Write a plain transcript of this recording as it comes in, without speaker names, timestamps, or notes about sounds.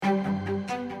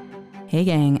Hey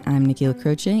gang, I'm Nikhil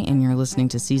Croce, and you're listening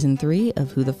to Season 3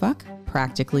 of Who the Fuck?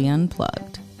 Practically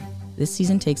Unplugged. This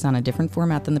season takes on a different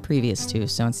format than the previous two,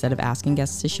 so instead of asking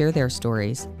guests to share their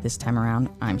stories, this time around,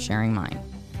 I'm sharing mine.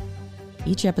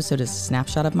 Each episode is a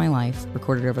snapshot of my life,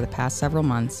 recorded over the past several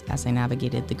months as I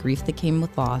navigated the grief that came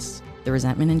with loss, the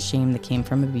resentment and shame that came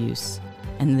from abuse,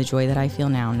 and the joy that I feel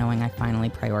now knowing I finally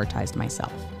prioritized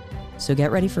myself. So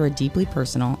get ready for a deeply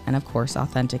personal and, of course,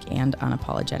 authentic and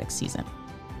unapologetic season.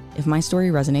 If my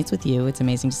story resonates with you, it's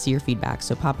amazing to see your feedback,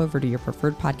 so pop over to your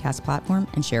preferred podcast platform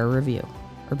and share a review.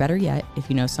 Or better yet, if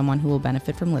you know someone who will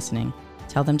benefit from listening,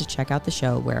 tell them to check out the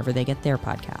show wherever they get their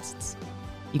podcasts.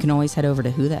 You can always head over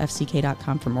to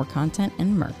whothefck.com for more content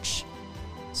and merch.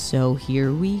 So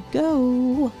here we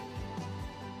go.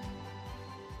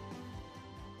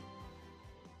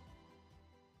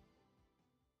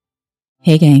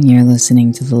 Hey gang, you're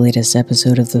listening to the latest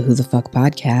episode of the Who the Fuck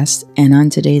podcast, and on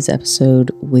today's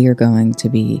episode, we are going to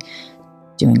be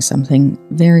doing something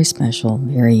very special,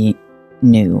 very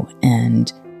new,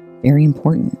 and very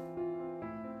important.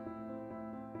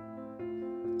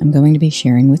 I'm going to be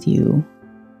sharing with you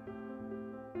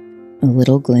a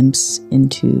little glimpse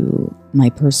into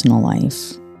my personal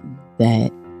life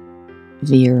that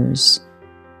veers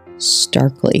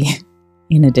starkly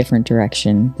in a different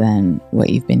direction than what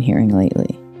you've been hearing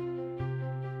lately.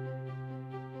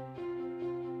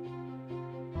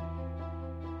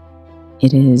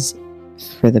 It is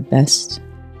for the best,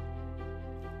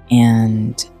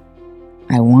 and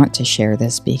I want to share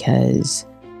this because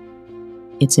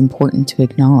it's important to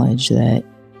acknowledge that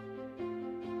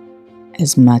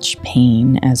as much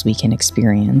pain as we can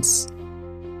experience,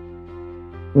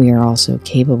 we are also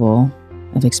capable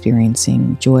of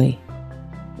experiencing joy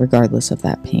regardless of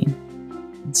that pain,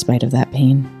 in spite of that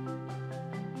pain,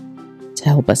 to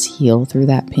help us heal through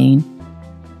that pain.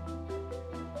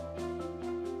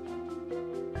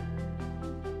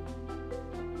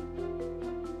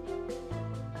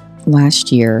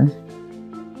 Last year,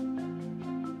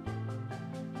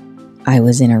 I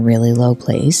was in a really low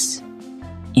place,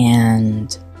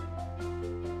 and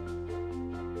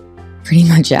pretty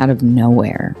much out of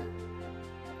nowhere,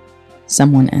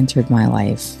 someone entered my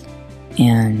life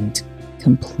and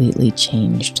completely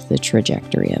changed the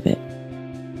trajectory of it.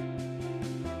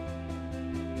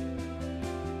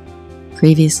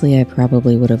 Previously, I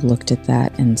probably would have looked at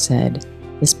that and said,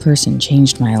 this person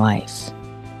changed my life,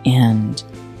 and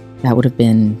that would have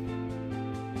been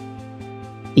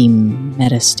the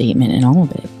meta statement in all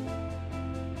of it.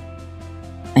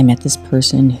 I met this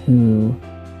person who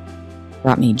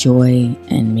brought me joy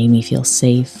and made me feel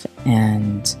safe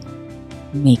and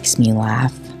makes me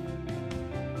laugh.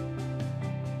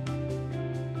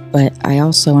 But I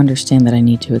also understand that I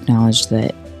need to acknowledge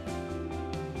that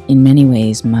in many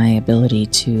ways, my ability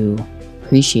to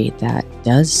appreciate that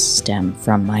does stem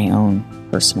from my own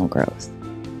personal growth.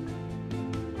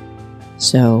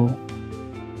 So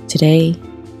today,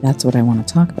 that's what I want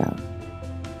to talk about.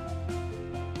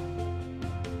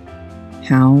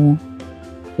 How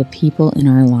the people in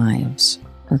our lives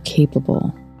are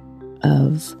capable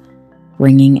of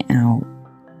bringing out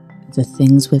the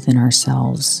things within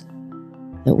ourselves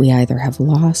that we either have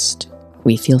lost,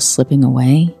 we feel slipping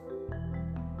away,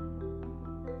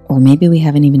 or maybe we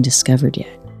haven't even discovered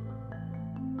yet.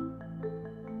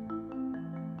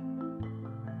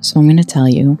 So I'm going to tell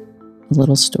you a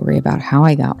little story about how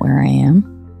I got where I am,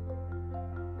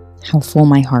 how full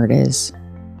my heart is,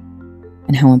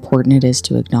 and how important it is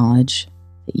to acknowledge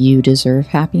that you deserve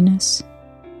happiness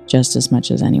just as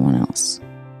much as anyone else.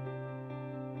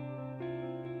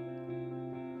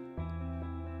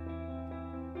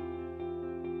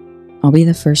 I'll be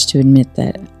the first to admit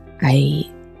that I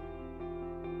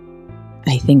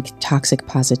think toxic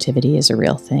positivity is a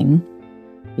real thing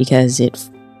because it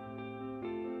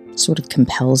sort of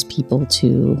compels people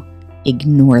to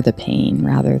ignore the pain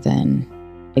rather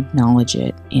than acknowledge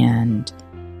it. And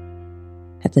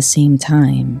at the same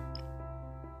time,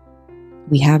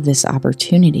 we have this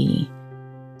opportunity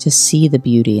to see the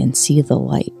beauty and see the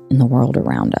light in the world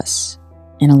around us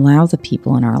and allow the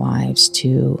people in our lives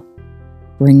to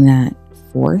bring that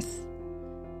forth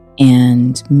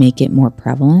and make it more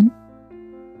prevalent.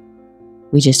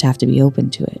 We just have to be open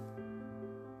to it.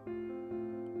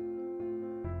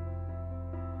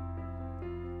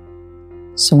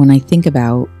 So when I think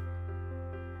about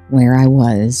where I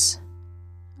was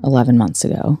 11 months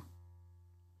ago,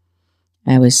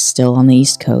 I was still on the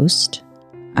East Coast.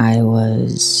 I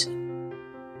was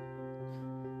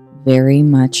very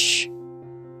much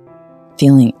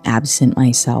feeling absent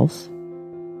myself.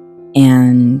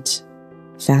 And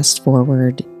fast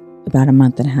forward about a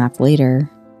month and a half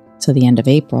later to the end of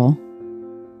April,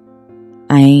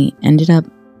 I ended up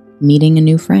meeting a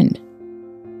new friend.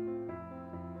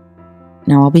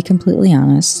 Now, I'll be completely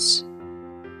honest.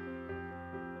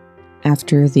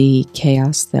 After the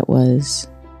chaos that was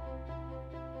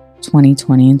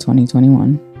 2020 and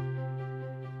 2021,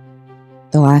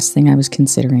 the last thing I was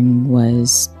considering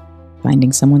was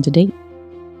finding someone to date.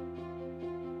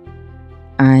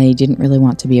 I didn't really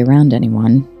want to be around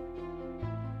anyone,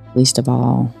 least of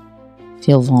all,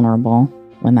 feel vulnerable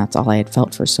when that's all I had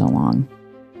felt for so long.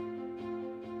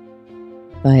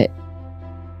 But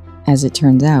as it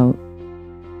turns out,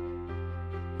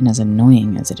 and as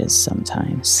annoying as it is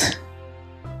sometimes,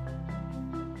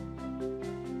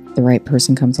 the right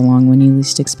person comes along when you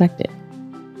least expect it.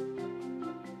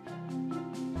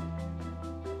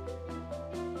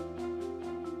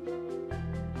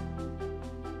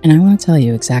 And I want to tell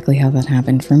you exactly how that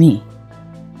happened for me.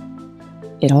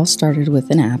 It all started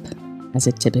with an app, as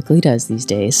it typically does these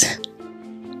days.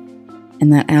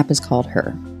 And that app is called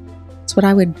Her. It's what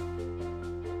I would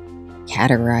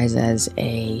categorize as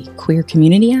a queer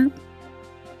community app.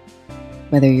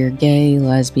 Whether you're gay,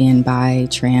 lesbian, bi,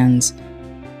 trans,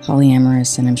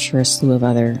 polyamorous, and I'm sure a slew of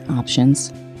other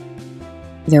options,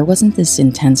 there wasn't this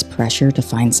intense pressure to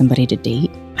find somebody to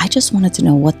date. I just wanted to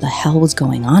know what the hell was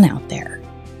going on out there.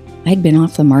 I'd been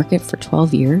off the market for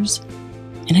 12 years,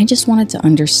 and I just wanted to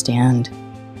understand,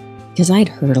 because I'd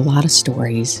heard a lot of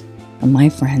stories from my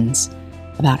friends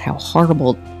about how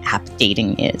horrible app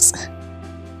dating is.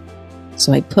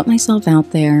 So I put myself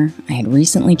out there. I had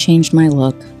recently changed my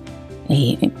look.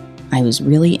 I was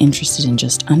really interested in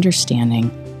just understanding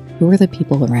who are the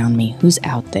people around me, who's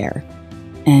out there.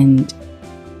 And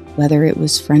whether it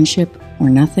was friendship or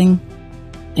nothing,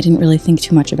 I didn't really think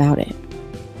too much about it.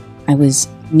 I was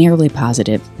nearly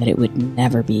positive that it would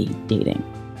never be dating.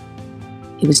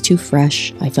 It was too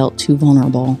fresh, I felt too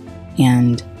vulnerable,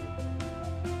 and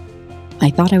I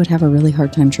thought I would have a really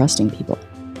hard time trusting people.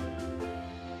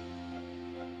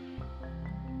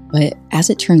 But as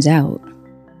it turns out,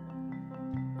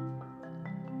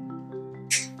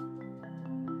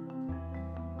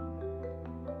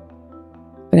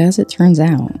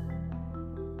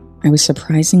 I was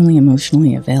surprisingly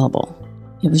emotionally available.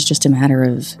 It was just a matter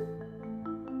of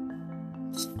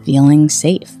feeling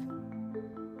safe.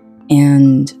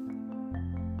 And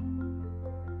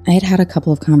I had had a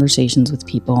couple of conversations with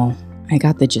people. I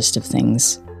got the gist of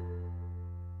things.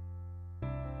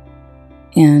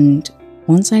 And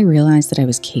once I realized that I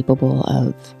was capable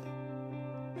of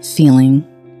feeling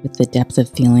with the depth of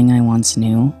feeling I once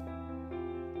knew,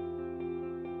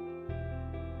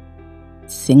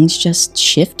 things just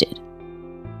shifted.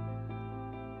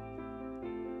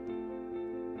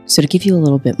 So to give you a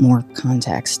little bit more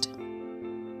context,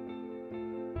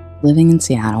 living in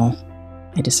Seattle,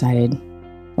 I decided,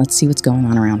 let's see what's going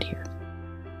on around here.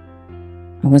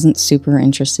 I wasn't super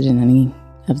interested in any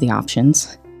of the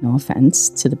options. No offense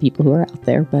to the people who are out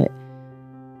there, but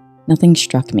nothing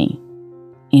struck me.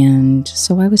 And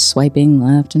so I was swiping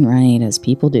left and right as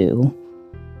people do.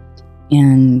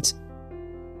 And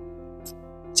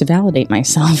to validate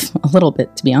myself a little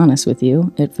bit, to be honest with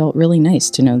you, it felt really nice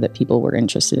to know that people were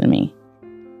interested in me.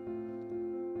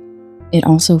 It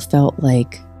also felt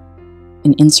like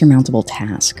an insurmountable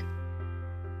task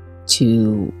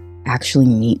to actually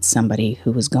meet somebody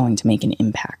who was going to make an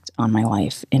impact on my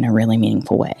life in a really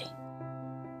meaningful way.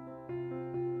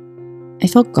 I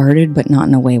felt guarded, but not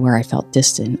in a way where I felt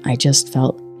distant. I just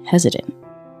felt hesitant.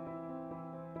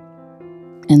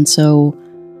 And so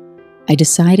I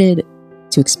decided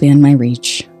to expand my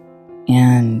reach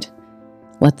and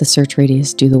let the search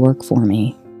radius do the work for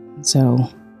me. So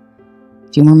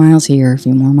a few more miles here, a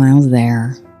few more miles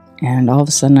there, and all of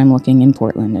a sudden I'm looking in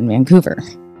Portland and Vancouver,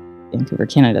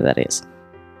 Canada, that is.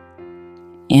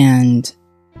 And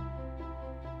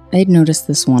I had noticed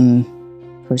this one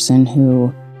person who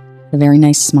had a very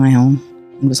nice smile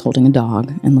and was holding a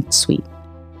dog and looked sweet.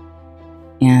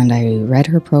 And I read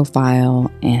her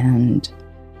profile, and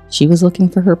she was looking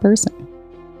for her person.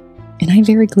 And I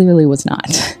very clearly was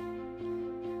not.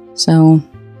 So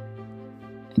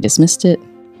I dismissed it.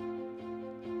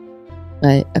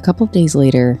 But a couple of days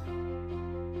later,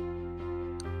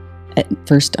 at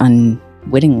first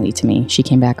unwittingly to me, she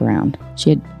came back around.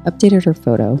 She had updated her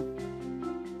photo.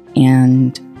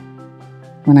 And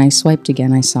when I swiped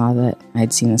again, I saw that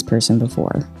I'd seen this person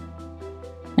before.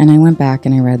 And I went back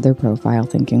and I read their profile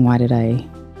thinking, why did I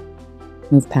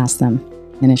move past them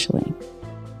initially?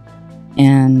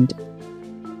 And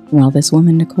while this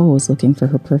woman, Nicole, was looking for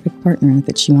her perfect partner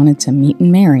that she wanted to meet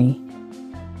and marry,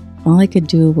 all I could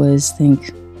do was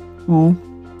think, oh,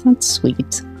 that's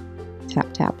sweet.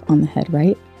 Tap, tap on the head,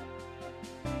 right?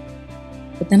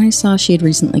 But then I saw she had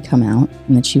recently come out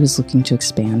and that she was looking to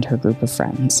expand her group of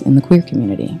friends in the queer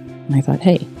community. And I thought,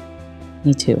 hey,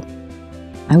 me too.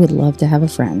 I would love to have a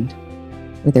friend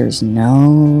where there's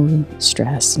no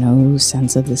stress, no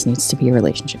sense of this needs to be a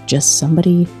relationship, just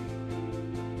somebody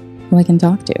who I can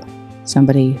talk to,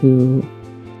 somebody who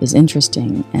is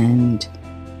interesting and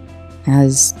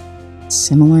has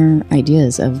similar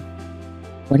ideas of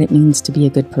what it means to be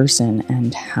a good person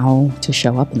and how to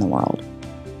show up in the world.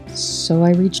 So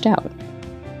I reached out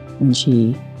when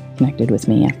she connected with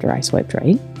me after I swiped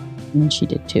right, and she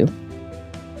did too.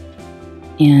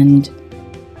 And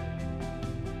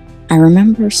I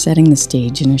remember setting the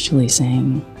stage initially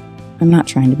saying, I'm not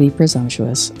trying to be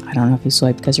presumptuous. I don't know if you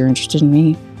swiped because you're interested in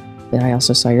me, but I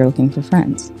also saw you're looking for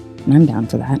friends, and I'm down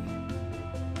for that.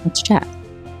 Let's chat.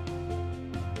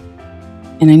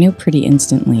 And I knew pretty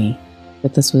instantly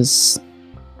that this was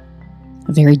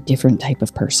a very different type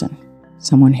of person.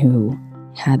 Someone who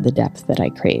had the depth that I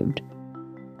craved.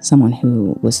 Someone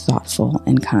who was thoughtful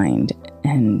and kind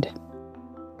and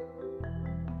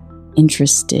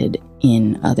interested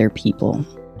in other people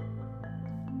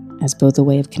as both a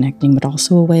way of connecting but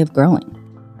also a way of growing.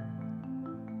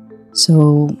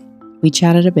 So we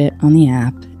chatted a bit on the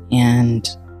app, and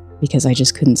because I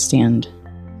just couldn't stand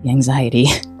the anxiety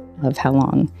of how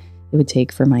long it would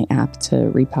take for my app to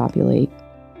repopulate,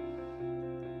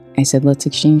 I said, let's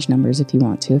exchange numbers if you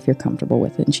want to, if you're comfortable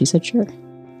with it. And she said, sure.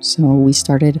 So we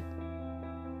started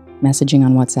messaging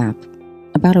on WhatsApp.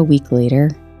 About a week later,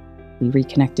 we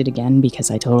reconnected again because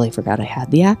I totally forgot I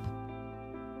had the app.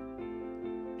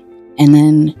 And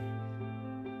then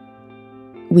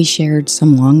we shared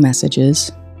some long messages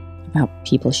about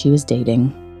people she was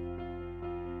dating.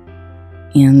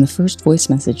 And the first voice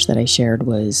message that I shared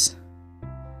was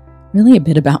really a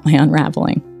bit about my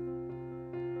unraveling.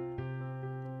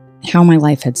 How my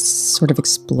life had sort of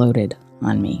exploded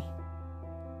on me.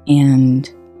 And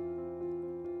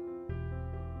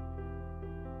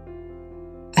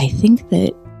I think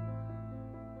that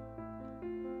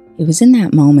it was in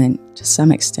that moment, to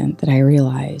some extent, that I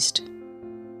realized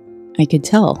I could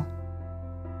tell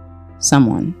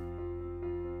someone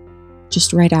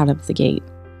just right out of the gate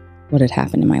what had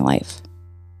happened in my life.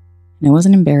 And I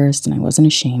wasn't embarrassed and I wasn't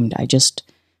ashamed. I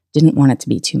just didn't want it to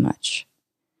be too much.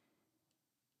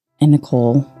 And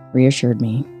Nicole reassured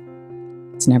me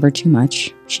it's never too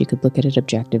much. She could look at it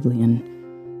objectively,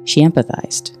 and she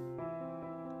empathized.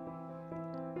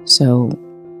 So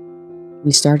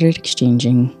we started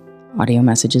exchanging audio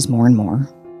messages more and more.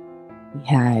 We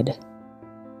had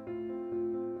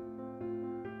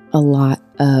a lot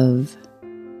of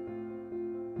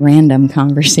random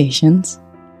conversations,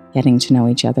 getting to know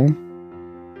each other.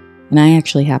 And I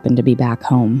actually happened to be back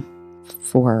home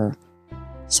for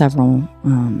several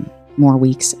more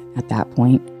weeks at that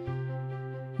point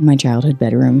in my childhood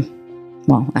bedroom.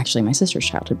 Well, actually my sister's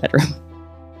childhood bedroom.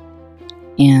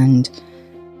 And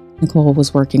Nicole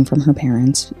was working from her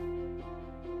parents,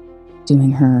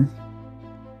 doing her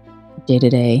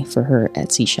day-to-day for her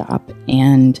Etsy shop.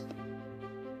 And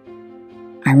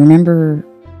I remember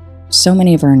so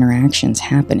many of our interactions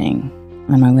happening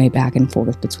on my way back and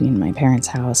forth between my parents'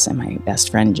 house and my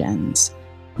best friend Jen's,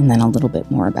 and then a little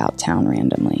bit more about town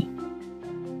randomly.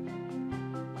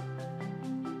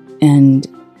 And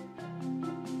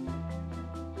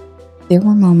there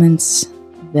were moments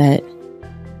that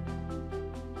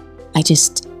I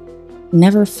just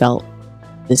never felt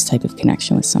this type of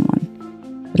connection with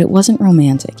someone. But it wasn't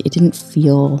romantic. It didn't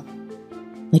feel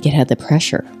like it had the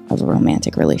pressure of a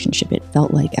romantic relationship. It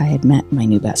felt like I had met my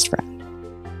new best friend.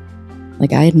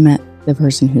 Like I had met the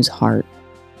person whose heart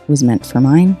was meant for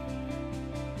mine,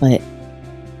 but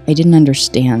I didn't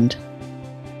understand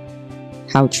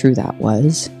how true that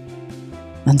was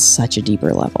on such a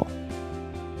deeper level.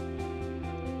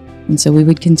 And so we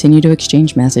would continue to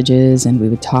exchange messages, and we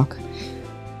would talk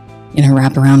in a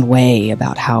wraparound way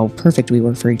about how perfect we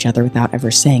were for each other without ever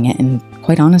saying it, and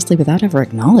quite honestly, without ever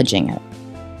acknowledging it.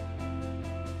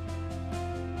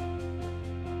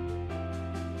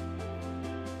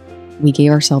 We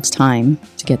gave ourselves time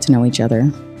to get to know each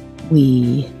other.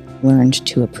 We learned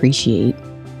to appreciate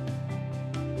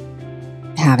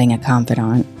having a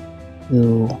confidant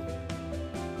who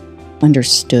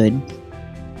understood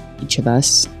each of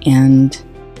us and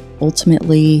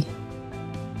ultimately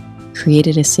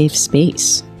created a safe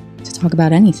space to talk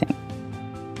about anything.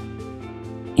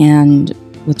 And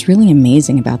what's really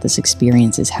amazing about this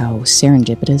experience is how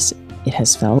serendipitous it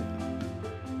has felt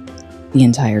the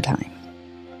entire time.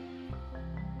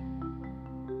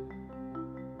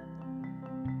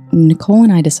 Nicole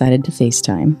and I decided to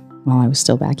FaceTime while I was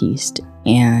still back east,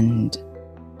 and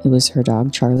It was her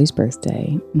dog Charlie's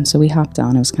birthday, and so we hopped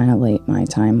on. It was kind of late my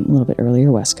time, a little bit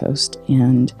earlier West Coast,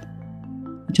 and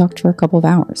we talked for a couple of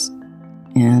hours.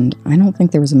 And I don't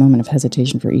think there was a moment of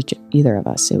hesitation for either of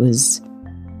us. It was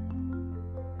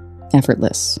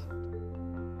effortless.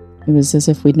 It was as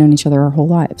if we'd known each other our whole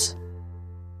lives.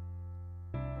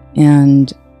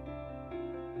 And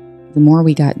the more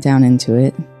we got down into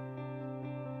it,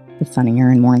 the funnier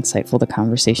and more insightful the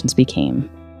conversations became.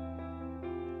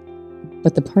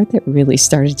 But the part that really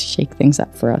started to shake things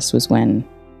up for us was when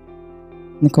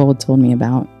Nicole had told me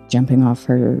about jumping off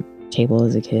her table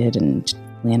as a kid and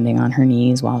landing on her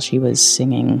knees while she was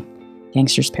singing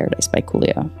Gangster's Paradise by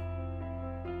Coolio.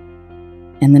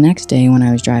 And the next day, when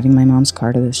I was driving my mom's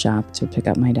car to the shop to pick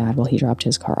up my dad while he dropped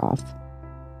his car off,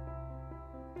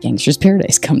 Gangster's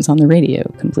Paradise comes on the radio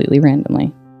completely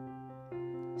randomly.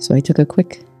 So I took a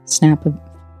quick snap of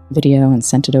video and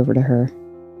sent it over to her.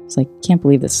 It's like, can't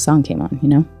believe this song came on, you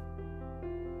know?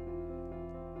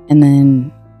 And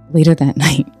then later that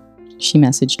night, she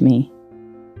messaged me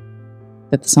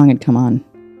that the song had come on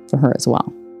for her as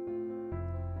well.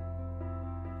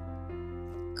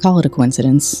 Call it a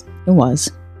coincidence. It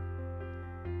was.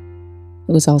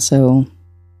 It was also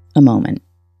a moment,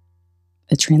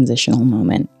 a transitional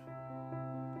moment.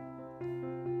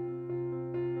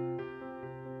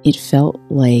 It felt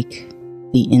like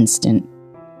the instant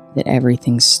that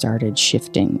everything started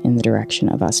shifting in the direction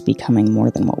of us becoming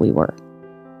more than what we were.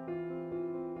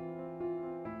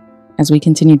 As we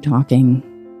continued talking,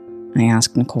 I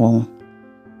asked Nicole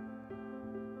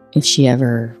if she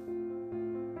ever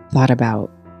thought about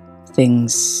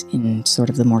things in sort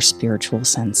of the more spiritual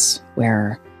sense,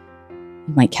 where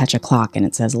you might catch a clock and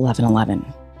it says 11:11,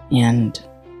 and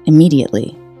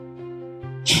immediately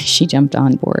she jumped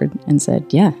on board and said,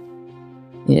 yeah,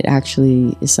 it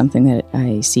actually is something that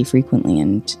I see frequently,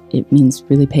 and it means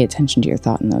really pay attention to your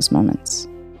thought in those moments.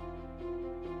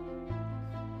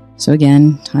 So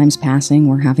again, time's passing,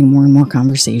 we're having more and more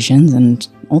conversations, and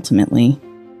ultimately,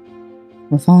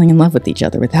 we're falling in love with each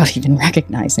other without even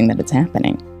recognizing that it's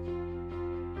happening.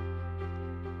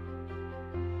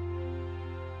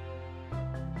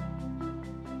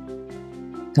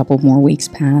 A couple more weeks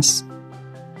pass.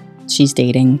 She's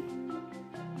dating.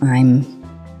 I'm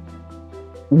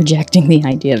rejecting the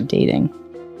idea of dating.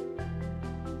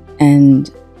 And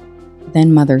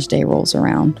then Mother's Day rolls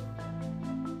around.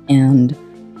 And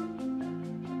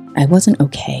I wasn't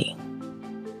okay.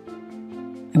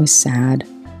 I was sad,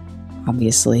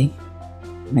 obviously,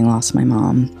 having lost my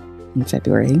mom in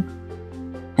February.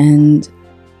 And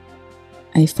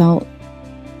I felt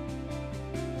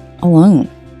alone.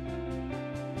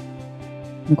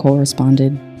 Nicole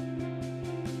responded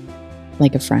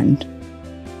like a friend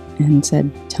and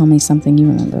said, tell me something you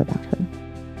remember about her.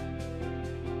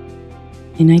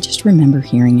 And I just remember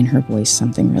hearing in her voice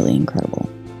something really incredible.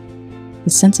 The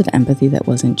sense of empathy that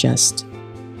wasn't just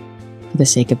for the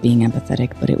sake of being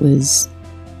empathetic, but it was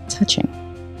touching.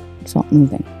 It felt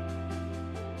moving.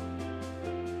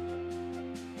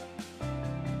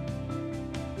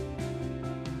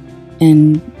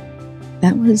 And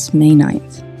that was May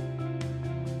 9th.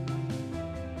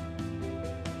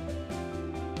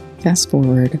 Fast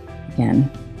forward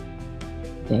again,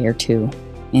 a day or two,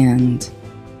 and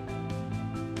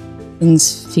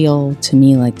things feel to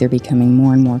me like they're becoming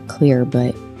more and more clear,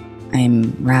 but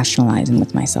I'm rationalizing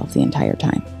with myself the entire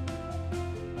time.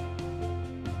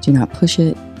 Do not push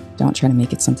it. Don't try to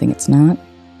make it something it's not.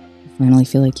 You finally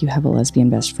feel like you have a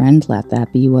lesbian best friend. Let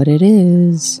that be what it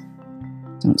is.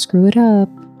 Don't screw it up.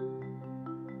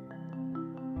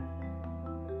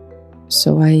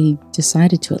 So I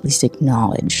decided to at least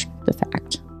acknowledge the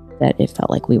fact that it felt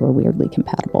like we were weirdly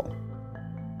compatible.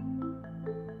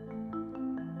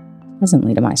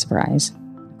 Pleasantly to my surprise,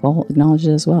 Nicole acknowledged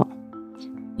it as well.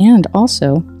 And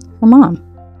also her mom,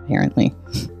 apparently.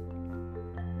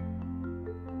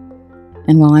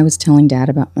 And while I was telling Dad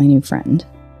about my new friend,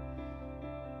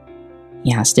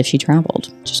 he asked if she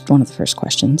traveled. Just one of the first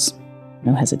questions.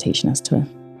 No hesitation as to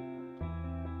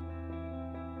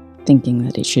thinking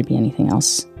that it should be anything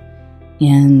else.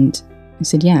 And I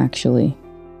said, yeah, actually.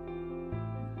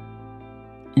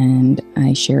 And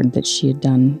I shared that she had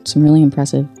done some really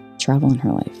impressive travel in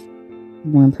her life.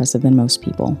 More impressive than most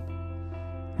people.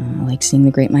 Like seeing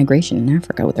the Great Migration in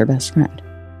Africa with her best friend.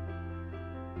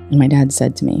 And my dad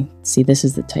said to me, see, this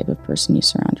is the type of person you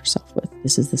surround yourself with.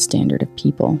 This is the standard of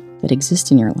people that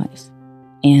exist in your life.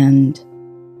 And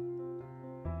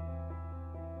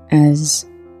as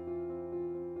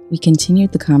we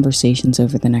continued the conversations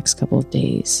over the next couple of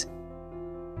days,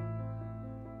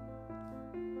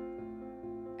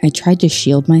 I tried to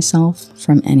shield myself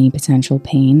from any potential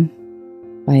pain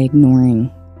by ignoring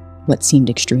what seemed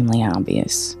extremely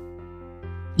obvious.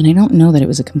 And I don't know that it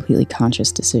was a completely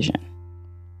conscious decision.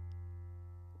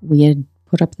 We had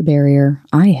put up the barrier,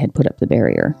 I had put up the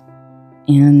barrier,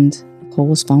 and Nicole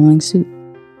was following suit.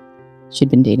 She'd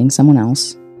been dating someone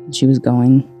else, and she was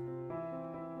going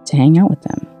to hang out with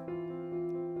them.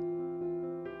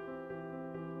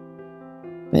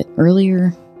 But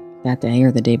earlier that day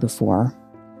or the day before,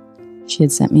 she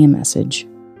had sent me a message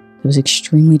that was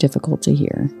extremely difficult to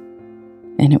hear.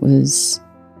 And it was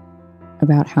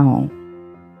about how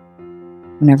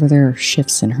whenever there are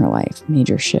shifts in her life,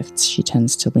 major shifts, she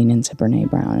tends to lean into Brené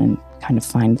Brown and kind of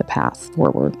find the path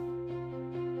forward.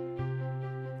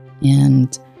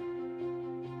 And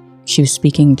she was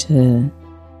speaking to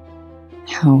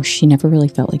how she never really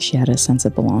felt like she had a sense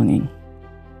of belonging.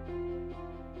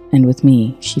 And with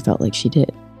me, she felt like she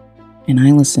did. And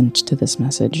I listened to this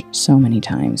message so many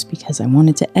times because I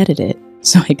wanted to edit it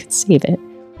so I could save it,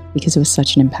 because it was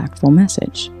such an impactful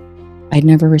message. I'd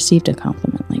never received a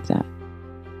compliment like that.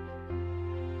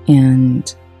 And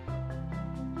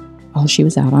while she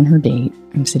was out on her date,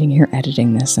 I'm sitting here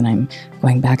editing this and I'm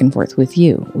going back and forth with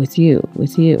you,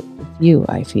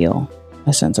 I feel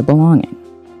a sense of belonging.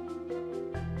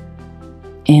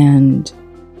 And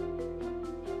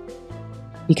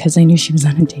because I knew she was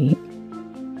on a date,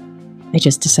 I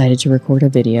just decided to record a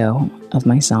video of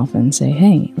myself and say,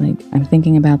 hey, I'm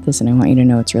thinking about this and I want you to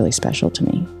know it's really special to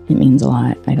me. It means a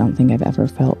lot. I don't think I've ever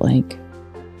felt like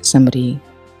somebody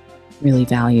really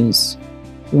values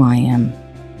who I am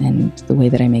and the way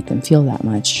that I make them feel that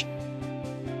much.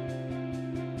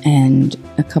 And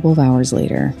a couple of hours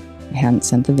later, I hadn't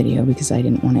sent the video because I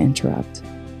didn't want to interrupt.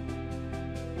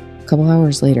 A couple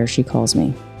hours later, she calls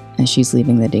me as she's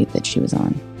leaving the date that she was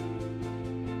on.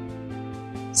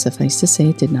 Suffice to say,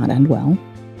 it did not end well,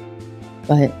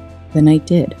 but the night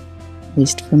did, at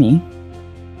least for me,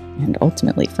 and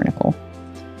ultimately for Nicole.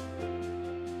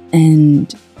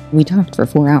 And we talked for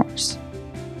 4 hours.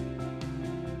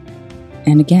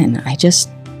 And again, I just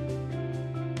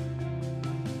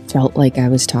felt like I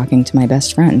was talking to my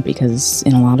best friend, because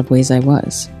in a lot of ways I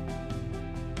was.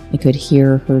 I could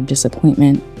hear her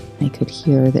disappointment. I could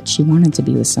hear that she wanted to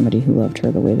be with somebody who loved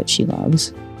her the way that she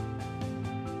loves.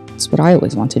 It's what I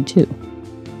always wanted too.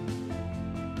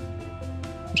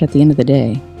 But at the end of the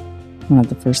day, one of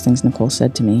the first things Nicole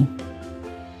said to me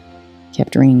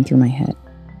kept ringing through my head.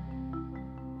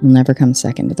 You'll never come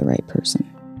second to the right person.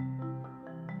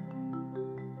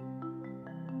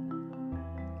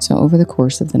 So over the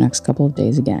course of the next couple of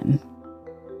days again,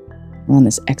 we're on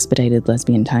this expedited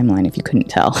lesbian timeline if you couldn't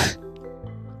tell.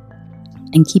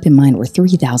 And keep in mind, we're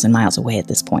 3,000 miles away at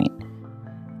this point.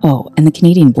 Oh, and the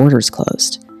Canadian border's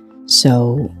closed.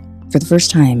 So, for the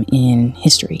first time in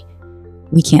history,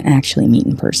 we can't actually meet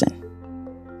in person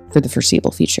for the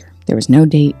foreseeable future. There was no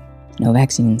date, no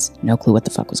vaccines, no clue what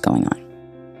the fuck was going on.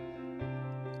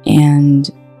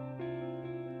 And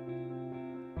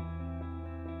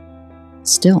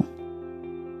still,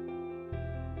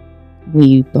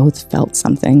 we both felt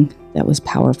something that was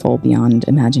powerful beyond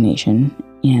imagination,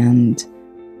 and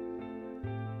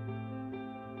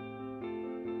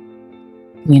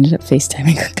we ended up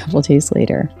FaceTiming a couple days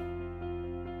later,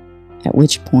 at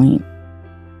which point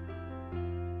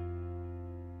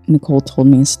Nicole told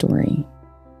me a story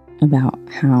about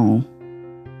how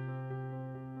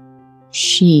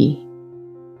she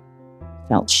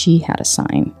felt she had a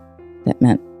sign that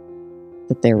meant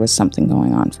that there was something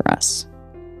going on for us.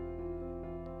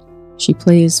 She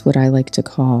plays what I like to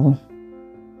call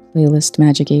playlist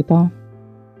Magic 8 Ball,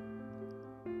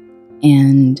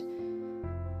 and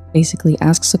basically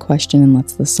asks a question and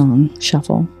lets the song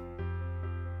shuffle.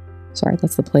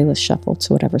 Lets the playlist shuffle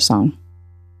to whatever song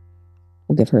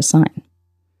will give her a sign.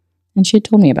 And she had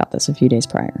told me about this a few days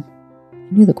prior. I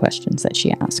knew the questions that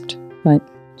she asked, but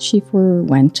she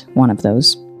forewent one of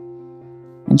those.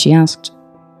 And she asked,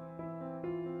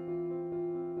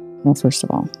 well, first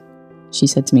of all, she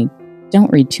said to me,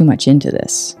 don't read too much into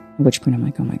this. At which point I'm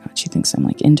like, oh my God, she thinks I'm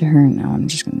into her, and now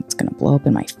it's gonna blow up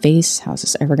in my face. How's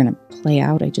this ever gonna play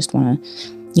out? I just wanna,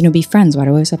 be friends. Why do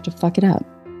I always have to fuck it up?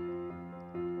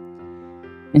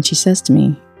 And she says to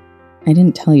me, I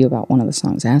didn't tell you about one of the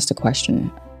songs. I asked a question.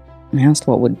 I asked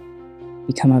what would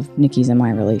become of Nikki's and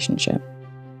my relationship.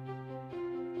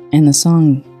 And the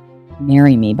song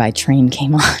Marry Me by Train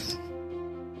came on.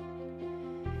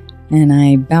 And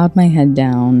I bowed my head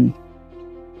down,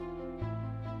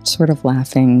 sort of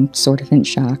laughing, sort of in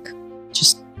shock,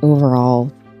 just overall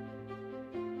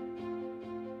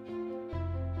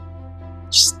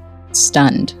just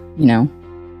stunned,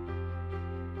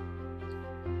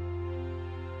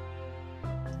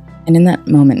 And in that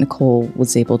moment, Nicole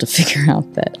was able to figure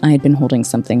out that I had been holding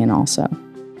something in also.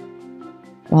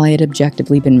 While I had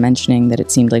objectively been mentioning that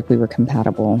it seemed like we were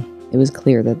compatible, it was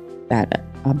clear that that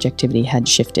objectivity had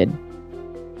shifted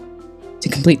to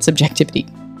complete subjectivity.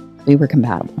 We were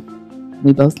compatible.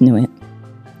 We both knew it,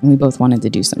 and we both wanted to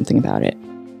do something about it.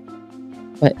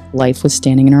 But life was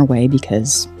standing in our way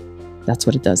because that's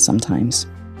what it does sometimes.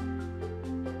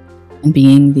 And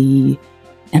being the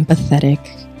empathetic,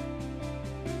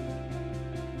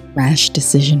 rash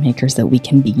decision makers that we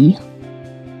can be,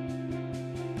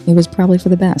 it was probably for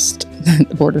the best that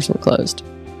the borders were closed.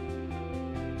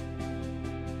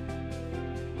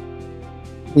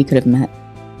 We could have met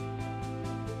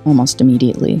almost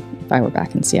immediately if I were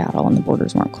back in Seattle and the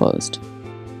borders weren't closed.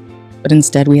 But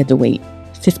instead we had to wait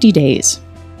 50 days.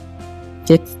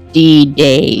 50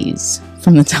 days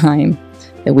from the time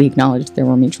that we acknowledged there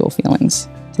were mutual feelings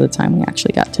to the time we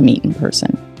actually got to meet in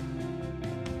person.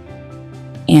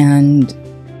 And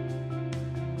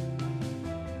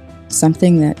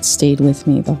something that stayed with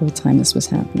me the whole time this was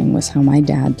happening was how my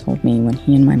dad told me when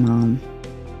he and my mom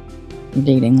were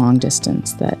dating long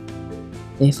distance that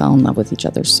they fell in love with each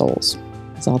other's souls.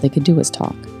 Because all they could do was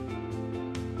talk.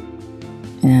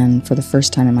 And for the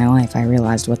first time in my life, I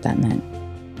realized what that meant.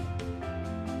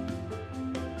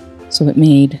 So it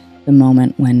made the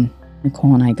moment when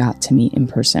Nicole and I got to meet in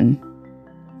person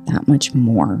that much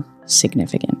more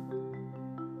significant.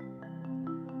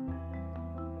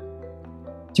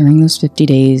 During those 50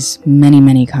 days,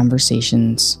 many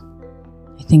conversations.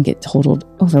 I think it totaled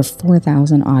over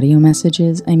 4,000 audio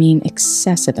messages. I mean,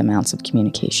 excessive amounts of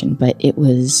communication, but it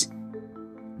was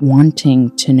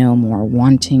wanting to know more,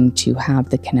 wanting to have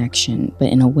the connection, but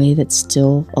in a way that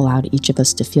still allowed each of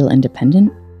us to feel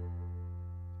independent,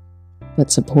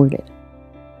 but supported,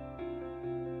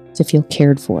 to feel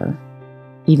cared for,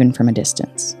 even from a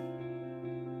distance.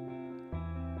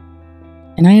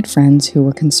 And I had friends who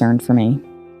were concerned for me.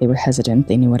 They were hesitant,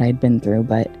 they knew what I had been through,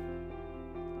 but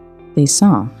they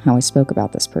saw how I spoke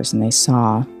about this person. They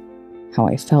saw how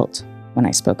I felt when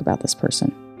I spoke about this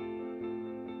person.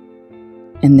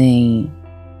 And they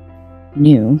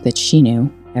knew that she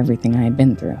knew everything I had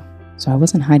been through. So I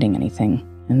wasn't hiding anything.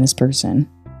 And this person,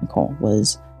 Nicole,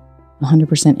 was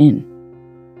 100% in,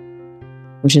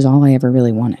 which is all I ever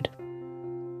really wanted.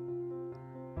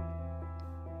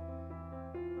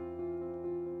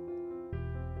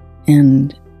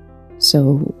 And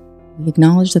so we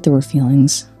acknowledged that there were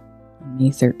feelings on May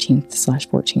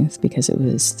 13th/14th because it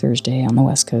was Thursday on the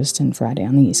West Coast and Friday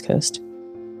on the East Coast.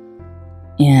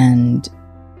 And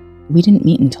we didn't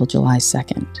meet until July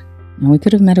 2nd. Now, we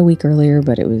could have met a week earlier,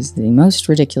 but it was the most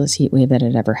ridiculous heat wave that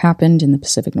had ever happened in the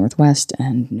Pacific Northwest,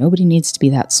 and nobody needs to be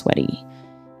that sweaty,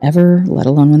 ever, let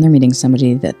alone when they're meeting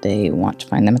somebody that they want to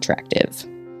find them attractive.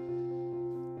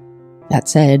 That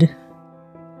said,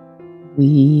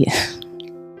 we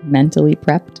mentally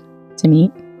prepped to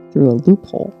meet through a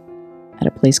loophole at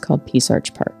a place called Peace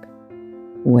Arch Park,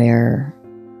 where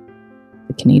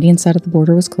the Canadian side of the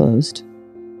border was closed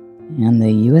and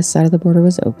the US side of the border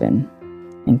was open,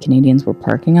 and Canadians were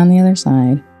parking on the other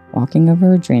side, walking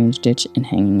over a drainage ditch, and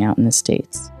hanging out in the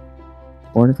States. The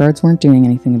border guards weren't doing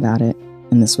anything about it,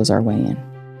 and this was our way in.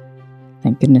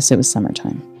 Thank goodness it was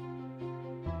summertime.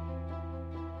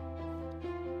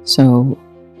 So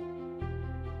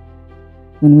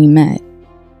when we met,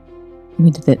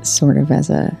 we did it sort of as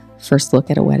a first look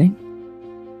at a wedding.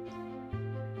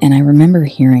 And I remember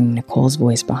hearing Nicole's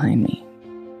voice behind me.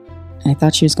 I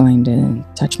thought she was going to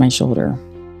touch my shoulder,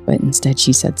 but instead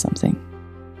she said something.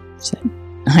 She said,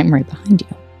 "I'm right behind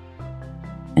you."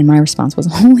 And my response was,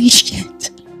 "Holy shit."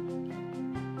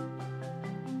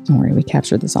 Don't worry, we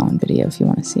captured this all on video if you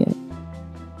want to see it.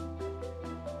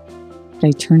 But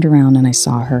I turned around and I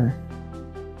saw her,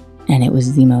 and it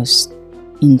was the most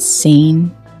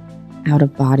insane,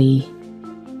 out-of-body,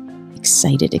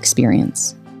 excited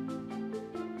experience.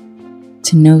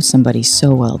 To know somebody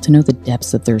so well, to know the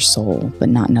depths of their soul, but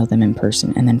not know them in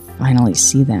person, and then finally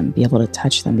see them, be able to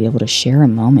touch them, be able to share a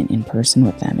moment in person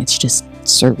with them. It's just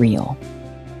surreal.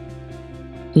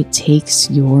 It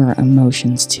takes your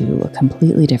emotions to a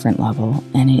completely different level,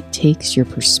 and it takes your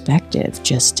perspective,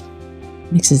 just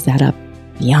mixes that up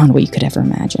beyond what you could ever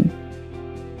imagine.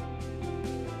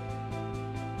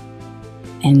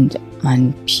 And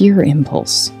on pure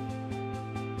impulse,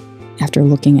 after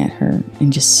looking at her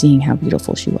and just seeing how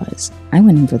beautiful she was, I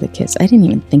went in for the kiss. I didn't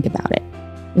even think about it.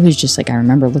 It was just like, I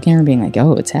remember looking at her and being like,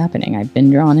 oh, it's happening. I've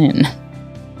been drawn in.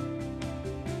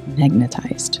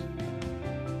 Magnetized.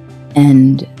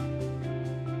 And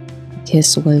the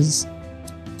kiss was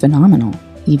phenomenal.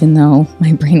 even though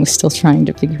my brain was still trying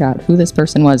to figure out who this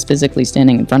person was physically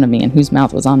standing in front of me and whose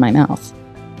mouth was on my mouth.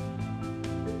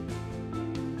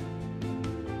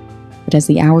 But as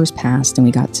the hours passed and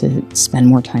we got to spend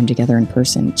more time together in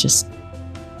person, just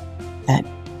that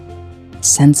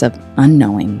sense of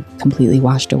unknowing completely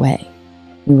washed away.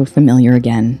 We were familiar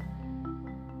again.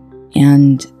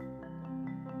 And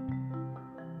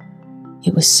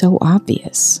it was so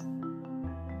obvious.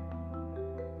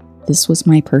 This was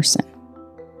my person.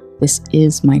 This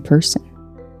is my person.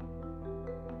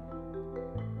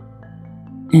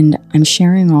 And I'm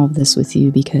sharing all of this with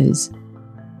you because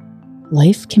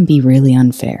life can be really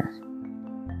unfair.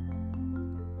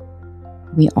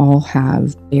 We all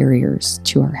have barriers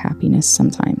to our happiness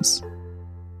sometimes.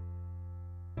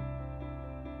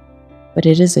 But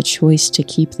it is a choice to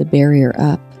keep the barrier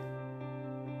up.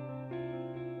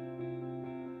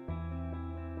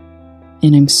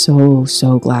 And I'm so,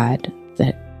 so glad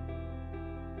that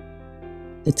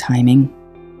the timing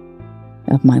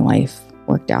of my life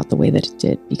worked out the way that it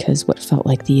did, because what felt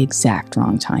like the exact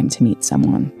wrong time to meet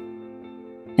someone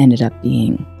ended up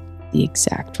being the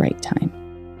exact right time.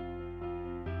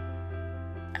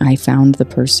 I found the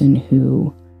person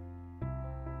who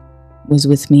was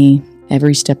with me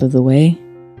every step of the way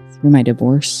through my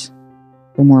divorce,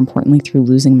 but more importantly, through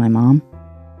losing my mom.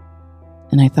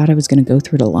 And I thought I was going to go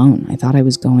through it alone. I thought I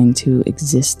was going to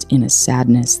exist in a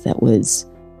sadness that was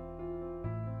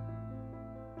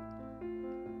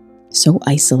so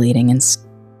isolating and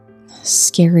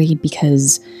scary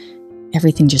because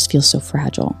everything just feels so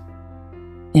fragile.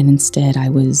 And instead, I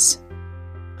was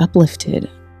uplifted.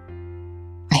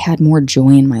 I had more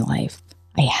joy in my life.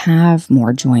 I have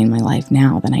more joy in my life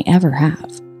now than I ever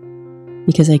have,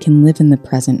 because I can live in the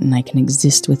present and I can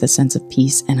exist with a sense of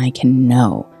peace, and I can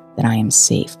know that I am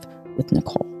safe with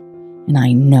Nicole, and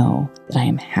I know that I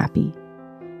am happy,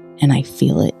 and I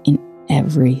feel it in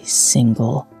every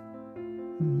single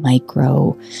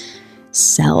micro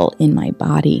cell in my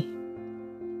body,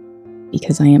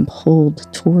 because I am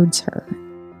pulled towards her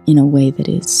in a way that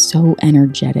is so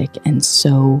energetic and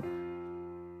so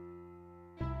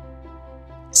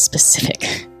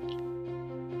specific.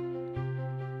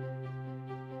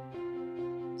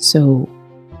 So,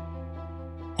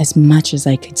 as much as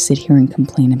I could sit here and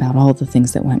complain about all the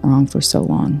things that went wrong for so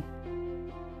long,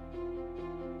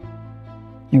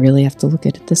 I really have to look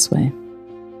at it this way.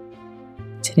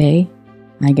 Today,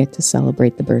 I get to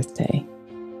celebrate the birthday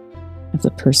of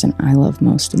the person I love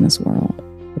most in this world,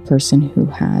 the person who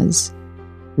has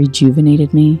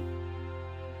rejuvenated me,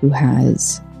 who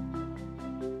has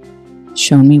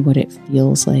shown me what it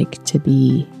feels like to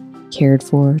be cared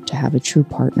for, to have a true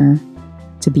partner,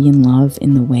 to be in love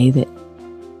in the way that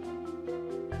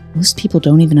most people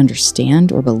don't even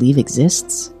understand or believe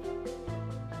exists.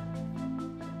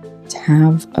 To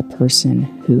have a person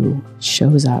who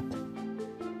shows up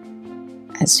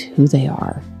as who they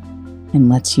are and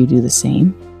lets you do the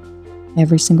same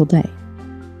every single day.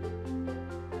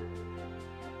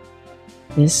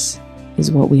 This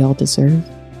is what we all deserve.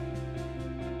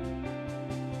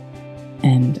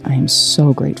 And I am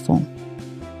so grateful.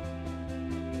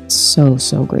 So,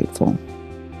 so grateful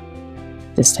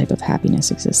this type of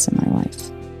happiness exists in my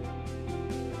life.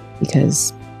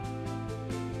 Because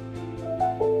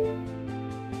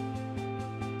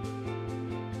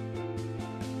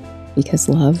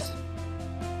love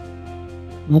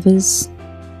is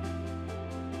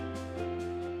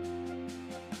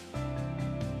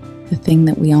the thing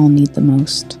that we all need the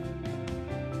most.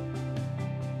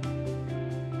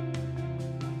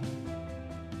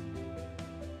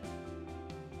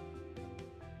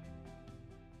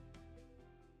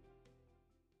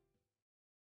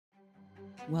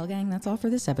 Well, gang, that's all for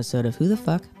this episode of Who the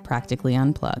Fuck Practically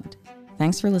Unplugged.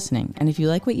 Thanks for listening, and if you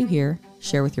like what you hear,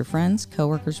 share with your friends,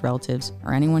 coworkers, relatives,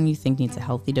 or anyone you think needs a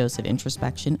healthy dose of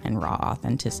introspection and raw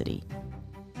authenticity.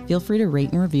 Feel free to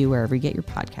rate and review wherever you get your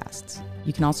podcasts.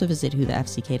 You can also visit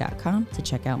whothefck.com to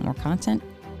check out more content,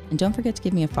 and don't forget to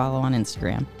give me a follow on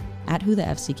Instagram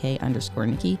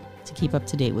 @whothefck_Nikki to keep up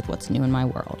to date with what's new in my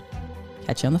world.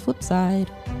 Catch you on the flip side.